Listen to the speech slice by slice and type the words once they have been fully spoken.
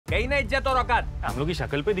गई ना इज्जत और औकात। हम लोग की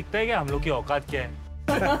शक्ल पे दिखता है क्या हम लोग की औकात क्या है?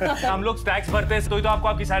 हम लोग टैक्स भरते हैं तो आपको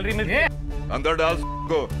आपकी सैलरी मिलती है। अंदर डाल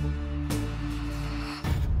को।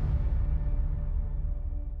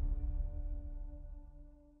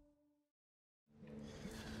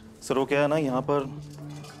 सर वो क्या है ना, यहाँ पर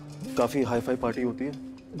काफी हाई फाई पार्टी होती है,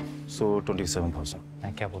 सो 27,000।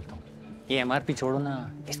 मैं क्या बोलता हूँ, ये MRP छोड़ो ना,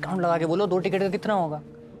 डिस्काउंट लगा के बोलो 2 टिकट का कितना होगा।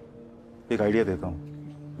 एक आइडिया देता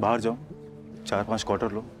हूँ, बाहर जाओ 4-5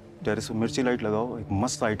 क्वार्टर लो, टेरेस पे मिर्ची लाइट लगाओ, एक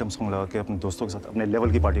मस्त आइटम सॉन्ग लगा के अपने दोस्तों के साथ अपने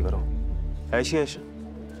लेवल की पार्टी करो। ऐशी ऐश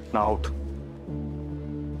ना आउट।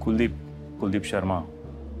 कुलदीप शर्मा,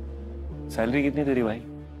 सैलरी कितनी तेरी भाई?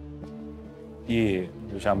 ये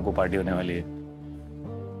जो शाम को पार्टी होने वाली है,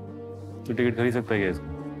 तो टिकट खरीद सकता है क्या इसका?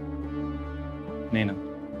 नहीं ना,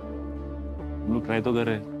 हम लोग ट्राई तो कर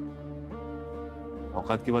रहे हैं।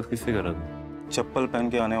 औकात की बात किससे कर रहा था? चप्पल पहन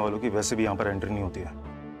के आने वालों की वैसे भी यहाँ पर एंट्री नहीं होती है।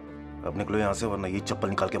 अब निकलो यहाँ से, वरना ये चप्पल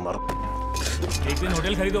निकाल के मारो। एक दिन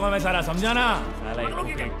होटल खरीदूंगा मैं सारा, समझा ना?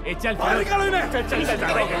 चल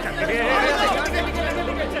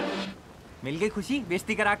मिल गई खुशी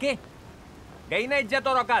बेइज्जती करा के। गई ना इज्जत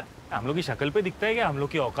और औकात। हम लोग की शक्ल पे दिखता है क्या हम लोग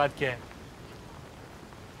की औकात क्या है?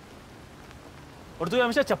 और तू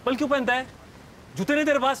हमेशा चप्पल क्यों पहनता है? जूते नहीं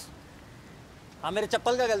तेरे पास? हाँ मेरे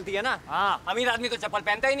चप्पल का गलती है ना। हाँ अमीर आदमी तो चप्पल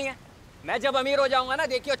पहनता ही नहीं है। मैं जब अमीर हो जाऊंगा ना,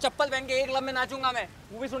 देखियो चप्पल पहन के एक लब में नाचूंगा मैं।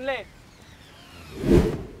 तू भी सुन ले।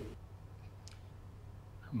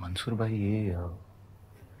 मंसूर भाई, ये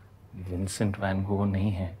विंसेंट वैन गो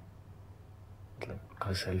नहीं है, मतलब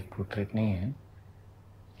उनका सेल्फ पोर्ट्रेट नहीं है,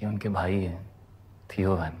 ये उनके भाई है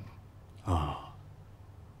थियो वैन। हाँ,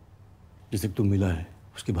 जिसे तू मिला है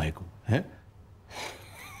उसके भाई को है।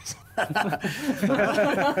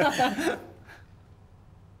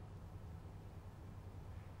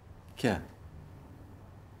 क्या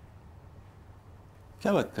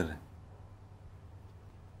क्या बात कर रहे हैं?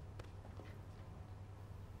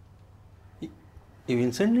 ये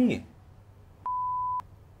विंसेंट नहीं है?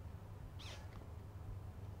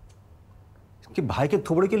 इसके भाई के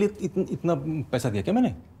थोबड़े के लिए इतना पैसा दिया क्या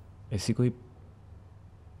मैंने? ऐसी कोई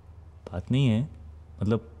बात नहीं है,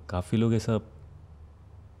 मतलब काफ़ी लोग ऐसा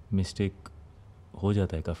मिस्टेक हो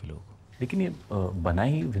जाता है काफ़ी लोगों को, लेकिन ये बना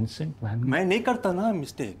ही विंसेंट वैन। मैं नहीं करता ना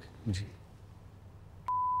मिस्टेक जी।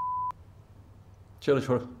 चलो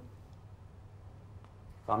छोड़।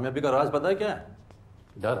 कामयाबी का राज पता है क्या है?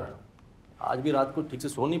 डर। आज भी रात को ठीक से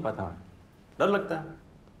सो नहीं पाता मैं, डर लगता है,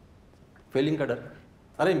 फेलिंग का डर।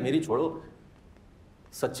 अरे मेरी छोड़ो,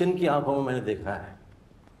 सचिन की आंखों में मैंने देखा है,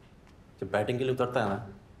 जब बैटिंग के लिए उतरता है ना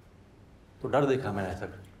तो डर देखा मैंने, ऐसा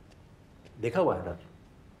देखा हुआ है डर।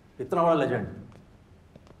 इतना बड़ा लेजेंड,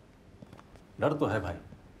 डर तो है भाई।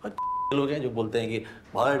 और लोग हैं जो बोलते हैं कि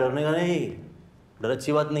भाई डरने का नहीं, डर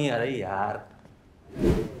अच्छी बात नहीं है। अरे यार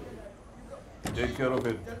देख करो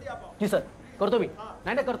फिर। जी सर, कर दो भी।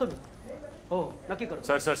 नहीं करतो भी। ओ नक्की करो।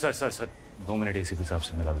 Sir sir sir sir sir 2 minute ACP साहब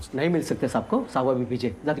से मिला दो। नहीं मिल सकते साहब को, साहब अभी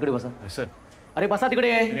पीछे जा, तिकडे बसा। सर अरे बसा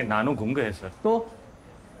तिकडे। मेरे नानू घूम गए सर। तो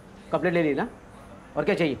कंप्लेंट ले ली ना, और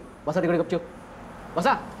क्या चाहिए? बसा तिकडे गपचूप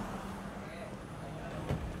बसा।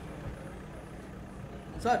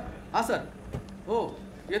 सर हाँ सर, हो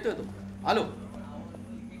येतोय तो, आलो।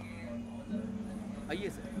 आइए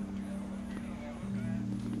सर।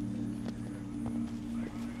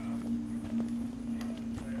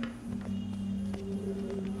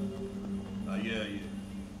 आइए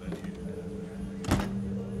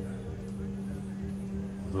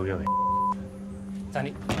हो गया भाई।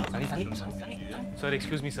 सानी सानी सानी सानी। Sir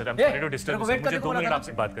excuse me sir, I am sorry to disturb. मुझे 2 मिनट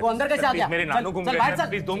आपसे बात करनी है। वो अंदर कैसे आ गया? मेरे नानू घूम चल गए बाहर सर, चल।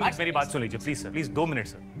 प्लीज 2 मिनट मेरी बात सुन लीजिए please sir, please 2 minute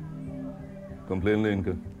sir. Complain ले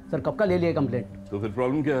इनका। सर कब का ले लिया कंप्लेंट? तो फिर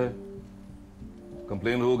प्रॉब्लम क्या है?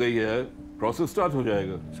 कंप्लेन हो गई है, प्रोसेस स्टार्ट हो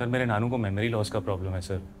जाएगा। सर मेरे नानू को मेमोरी लॉस का प्रॉब्लम है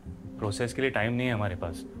सर, प्रोसेस के लिए टाइम नहीं है हमारे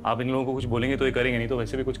पास। आप इन लोगों को कुछ बोलेंगे तो ये करेंगे, नहीं तो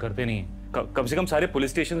वैसे भी कुछ करते नहीं है। कम से कम सारे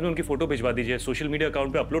पुलिस स्टेशन में उनकी फोटो भिजवा दीजिए, सोशल मीडिया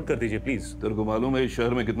अकाउंट पे अपलोड कर दीजिए प्लीज। तेरे को मालूम है इस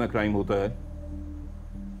शहर में कितना क्राइम होता है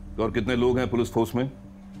और कितने लोग हैं पुलिस फोर्स में?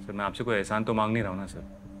 सर मैं आपसे कोई एहसान तो मांग नहीं रहा हूँ ना सर,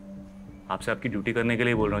 आपसे आपकी ड्यूटी करने के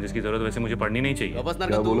लिए बोल रहा हूँ, जिसकी जरूरत वैसे मुझे पड़नी नहीं चाहिए।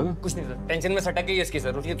 क्या बोला? कुछ नहीं सर, टेंशन में सटक गई इसकी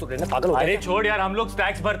सर, उसकी तो पागल हो अरे छोड़ यार, हम लोग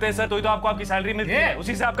टैक्स भरते हैं सर, तो ही तो आपको आपकी सैलरी मिलती है,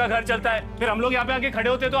 उसी से आपका घर चलता है। फिर हम लोग यहाँ पे आके खड़े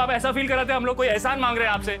होते हैं तो आप ऐसा फील कराते हैं हम लोग कोई एहसान मांग रहे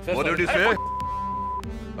हैं आपसे।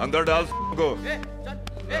 अंदर डाल को।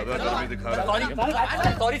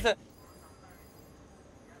 Sorry sir.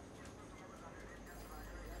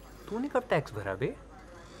 तूने कब टैक्स भरा बे?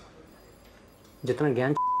 जितना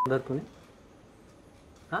ज्ञान दर तूने।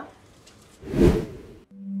 हाँ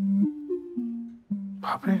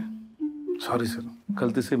बाप रे, सॉरी सर,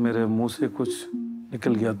 गलती से मेरे मुंह से कुछ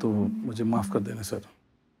निकल गया तो मुझे माफ कर देना सर।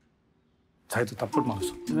 चाहे तो थप्पड़ मारो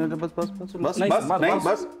सर। बस बस बस बस नहीं, बस बस, नहीं बस।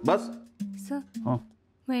 बस बस सर हाँ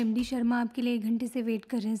वो एमडी शर्मा आपके लिए 1 घंटे से वेट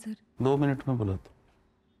कर रहे हैं सर। 2 मिनट में बुला दो।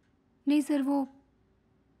 नहीं सर वो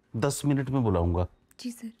 10 मिनट में बुलाऊंगा।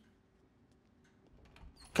 जी सर।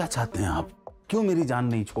 क्या चाहते हैं आप? क्यों मेरी जान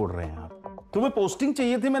नहीं छोड़ रहे हैं आप? तुम्हें पोस्टिंग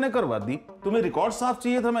चाहिए थी, मैंने करवा दी। तुम्हें रिकॉर्ड साफ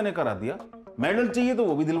चाहिए था, मैंने करा दिया। मेडल चाहिए तो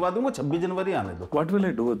वो भी दिलवा दूंगा। 26 जनवरी आने दो। What will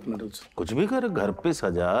I do with medals? कुछ भी कर, घर पे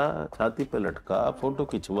सजा, छाती पे लटका, फोटो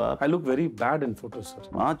खिंचवा। I look very bad in photos, sir.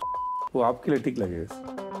 हाँ वो आपके लिए ठीक लगेगा।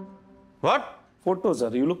 What? Photos,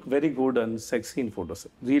 sir. You look very good and sexy in photos,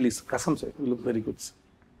 sir. Really, कसम से, you look very good, sir.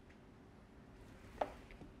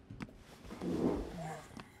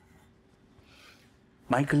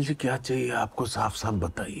 Michael जी क्या चाहिए आपको? साफ साफ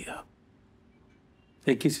बताइए आप।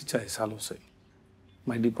 एक ही से चाहे सालों से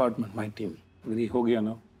माई डिपार्टमेंट माई टीम अगर ये हो गया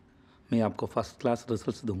ना, मैं आपको फर्स्ट क्लास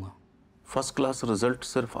रिजल्ट दूंगा। फर्स्ट क्लास रिजल्ट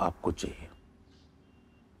सिर्फ आपको चाहिए।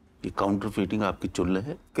 ये काउंटरफीटिंग आपकी चुल्ल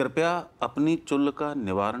है। कृपया अपनी चुल्ल का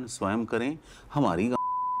निवारण स्वयं करें, हमारी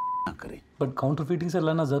ना करें। बट काउंटरफीटिंग से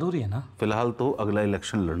लड़ना जरूरी है ना। फिलहाल तो अगला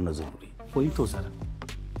इलेक्शन लड़ना जरूरी है। वही तो सर,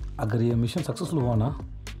 अगर ये मिशन सक्सेसफुल हुआ ना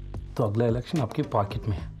तो अगला इलेक्शन आपके पॉकेट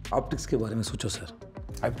में है। ऑप्टिक्स के बारे में सोचो sir.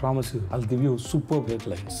 I promise you, I will give you superb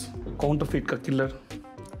headlines. Counterfeit का किलर,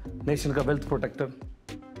 नेशन का वेल्थ प्रोटेक्टर,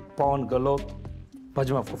 पवन गहलोत,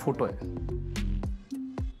 बाजू में आपका फोटो है।